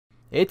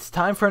it's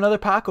time for another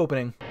pack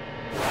opening.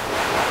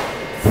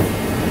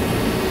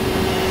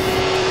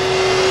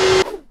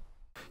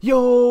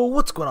 Yo,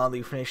 what's going on,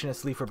 Leafer Nation?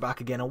 It's Leafer back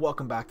again, and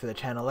welcome back to the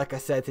channel. Like I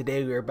said,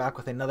 today we are back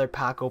with another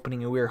pack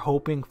opening, and we are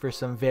hoping for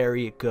some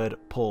very good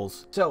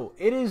pulls. So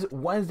it is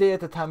Wednesday at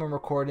the time I'm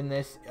recording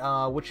this,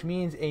 which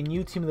means a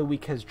new team of the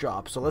week has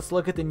dropped. So let's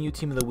look at the new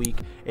team of the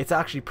week. It's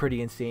actually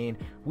pretty insane.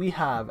 We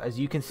have, as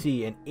you can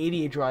see, an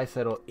 88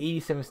 Draisaitl,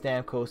 87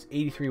 Stamkos,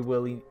 83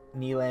 Willie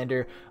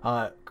Nylander,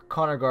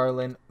 Connor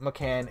Garland,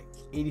 McCann,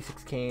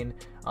 86 Kane.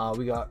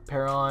 We got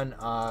Perron,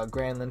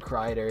 Granlund,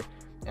 Kreider,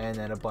 and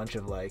then a bunch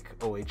of like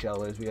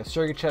OHLers. We got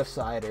Sergachev,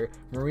 Sider,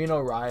 Marino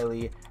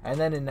Riley, and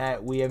then in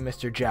that we have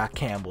Mr. Jack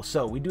Campbell.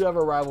 So we do have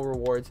our rival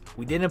rewards.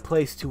 We didn't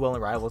place too well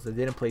in rivals. I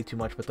didn't play too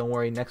much, but don't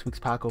worry, next week's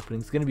pack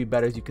opening is going to be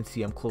better. As you can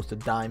see, I'm close to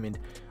diamond.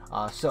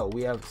 So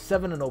we have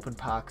 7 unopened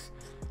packs.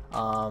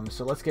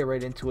 So let's get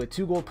right into it.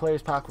 2 gold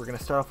players pack. We're going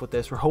to start off with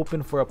this. We're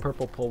hoping for a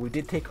purple pull. We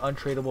did take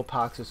untradeable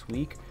packs this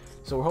week,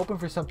 so we're hoping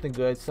for something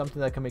good,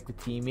 something that can make the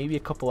team, maybe a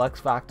couple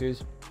X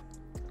factors.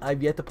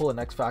 I've yet to pull an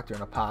X factor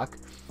in a pack,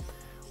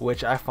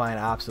 which I find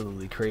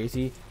absolutely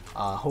crazy.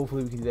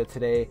 Hopefully we can do that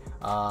today.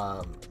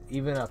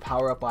 Even a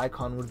power-up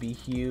icon would be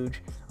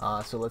huge.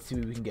 So let's see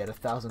what we can get.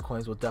 1,000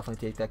 coins, we'll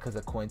definitely take that because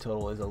the coin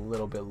total is a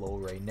little bit low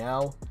right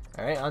now.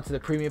 Alright, onto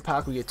the premium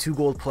pack. We get 2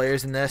 gold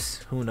players in this.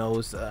 Who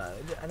knows?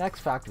 An X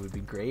Factor would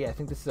be great. I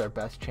think this is our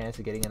best chance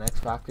of getting an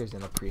X Factor is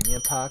in a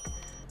premium pack.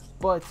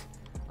 But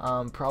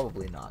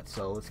probably not.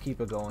 So let's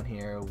keep it going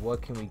here.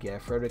 What can we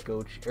get? Frederick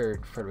Gauthier,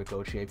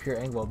 Pierre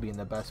Engvall being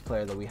the best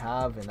player that we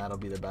have, and that'll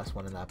be the best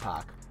one in that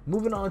pack.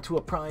 Moving on to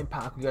a prime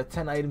pack, we got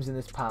 10 items in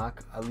this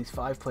pack, at least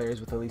 5 players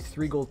with at least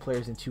 3 gold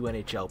players and 2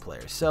 NHL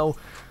players. So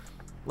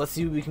let's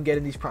see what we can get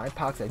in these prime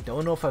packs. I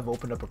don't know if I've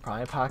opened up a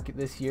prime pack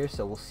this year,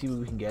 so we'll see what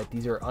we can get.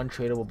 These are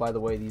untradeable, by the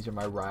way. These are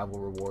my rival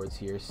rewards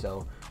here,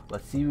 so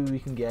let's see what we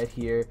can get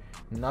here.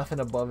 Nothing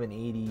above an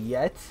 80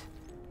 yet.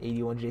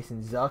 81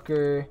 Jason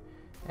Zucker.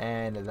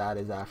 And that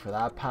is that for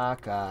that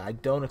pack. I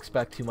don't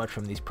expect too much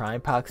from these prime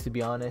packs, to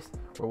be honest.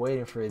 We're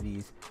waiting for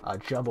these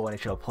Jumbo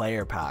NHL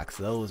Player Packs.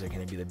 Those are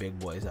going to be the big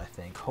boys, I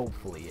think,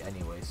 hopefully.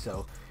 Anyway,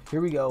 so here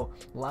we go.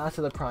 Last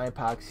of the prime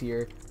packs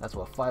here. That's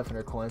what,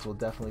 500 coins. We'll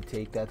definitely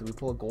take that. Did we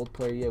pull a gold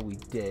player yet? We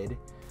did.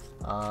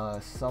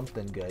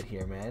 Something good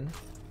here, man.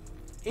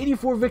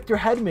 84 Victor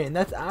Hedman.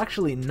 That's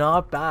actually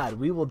not bad.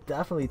 We will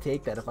definitely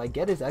take that. If I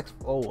get his X...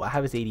 Oh, I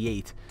have his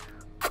 88.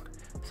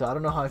 So I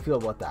don't know how I feel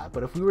about that,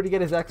 but if we were to get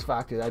his X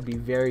Factor, that'd be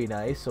very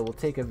nice. So we'll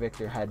take a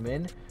Victor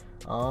Hedman,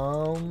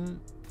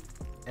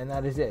 and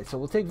that is it. So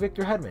we'll take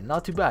Victor Hedman,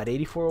 not too bad,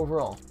 84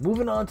 overall.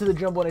 Moving on to the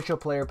Jumbo NHL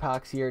Player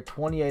Packs here,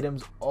 20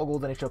 items, all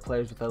gold NHL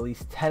players with at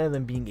least 10 of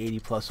them being 80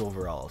 plus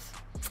overalls.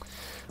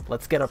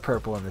 Let's get a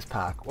purple in this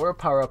pack, or a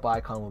power-up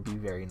icon would be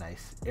very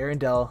nice.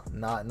 Arundel,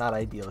 not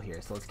ideal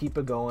here, so let's keep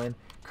it going.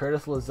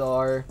 Curtis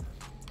Lazar,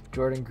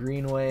 Jordan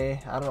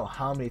Greenway, I don't know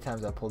how many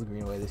times I pulled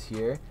Greenway this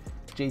year.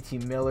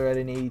 JT Miller at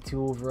an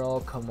 82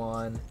 overall, come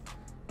on.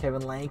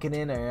 Kevin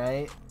Lankinen,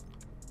 alright.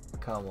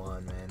 Come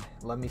on, man.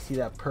 Let me see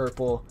that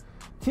purple.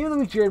 Team of the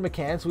week, Jared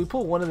McCann. So we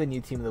pulled one of the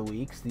new team of the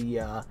weeks.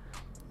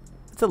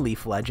 It's a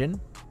Leaf legend.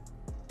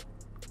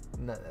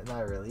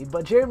 Not really.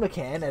 But Jared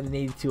McCann at an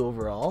 82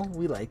 overall.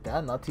 We like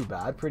that. Not too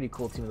bad. Pretty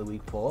cool team of the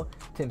week pull.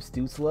 Tim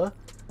Stützle.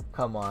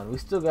 Come on. We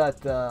still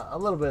got a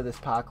little bit of this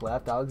pack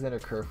left. Alexander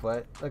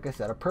Kerfoot. Like I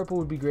said, a purple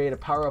would be great. A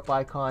power-up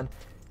icon.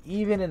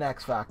 Even an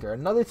X Factor.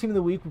 Another team of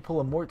the week, we pull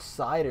a Mort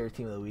Seider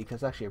team of the week.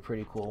 That's actually a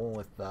pretty cool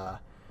one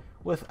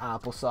with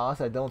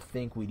applesauce. I don't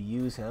think we'd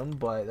use him,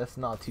 but that's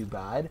not too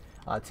bad.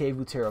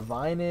 Teuvo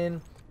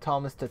Teravainen,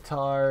 Thomas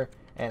Tatar,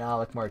 and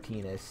Alec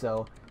Martinez.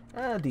 So,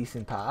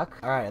 decent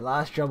pack. Alright,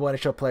 last Jumbo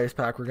NHL Players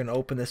pack. We're going to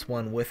open this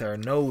one with our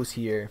nose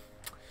here.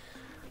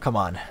 Come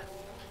on.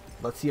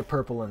 Let's see a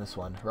purple in this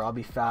one.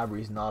 Robbie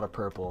Fabry's not a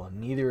purple.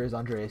 Neither is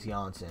Andreas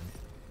Janssen.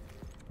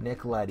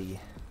 Nick Leddy.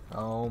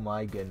 Oh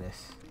my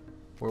goodness.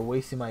 We're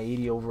wasting my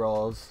 80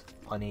 overalls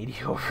on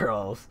 80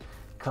 overalls.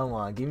 Come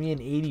on, give me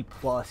an 80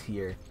 plus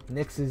here.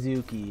 Nick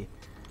Suzuki,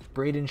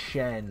 Braden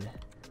Shen.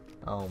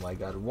 Oh my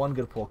god, one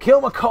good pull.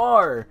 Cale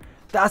Makar!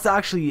 That's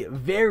actually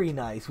very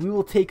nice. We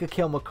will take a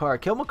Cale Makar.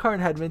 Cale Makar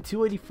and Hedman,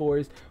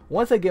 284s.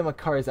 Once I get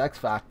Makar's X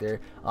Factor,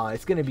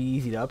 it's going to be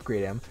easy to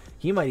upgrade him.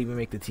 He might even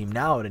make the team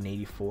now at an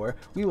 84.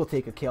 We will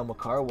take a Cale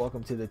Makar.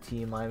 Welcome to the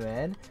team, my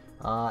man.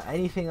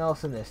 Anything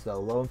else in this,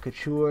 though? Loan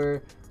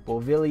Couture,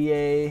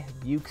 Beauvillier,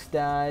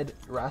 Bukestad,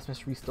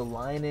 Rasmus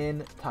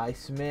Ristolainen, Ty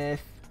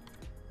Smith,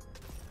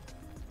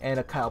 and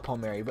a Kyle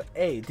Palmieri. But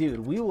hey, dude,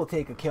 we will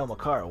take a Cale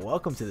Makar.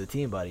 Welcome to the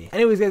team, buddy.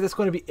 Anyways, guys, that's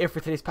going to be it for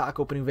today's pack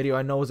opening video.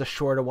 I know it was a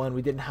shorter one.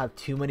 We didn't have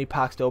too many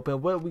packs to open,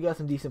 but we got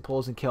some decent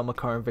pulls in Cale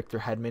Makar and Victor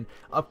Hedman.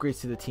 Upgrades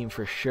to the team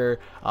for sure.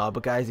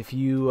 But guys, if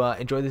you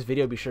enjoyed this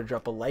video, be sure to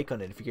drop a like on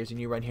it. If you guys are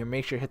new around here,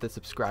 make sure to hit the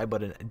subscribe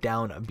button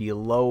down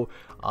below,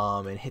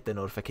 and hit the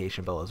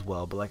notification bell as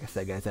well. But like I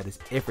said, guys, that is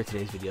it for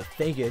today's video.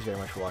 Thank you guys very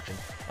much for watching,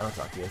 and I'll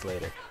talk to you guys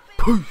later.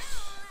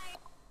 Peace!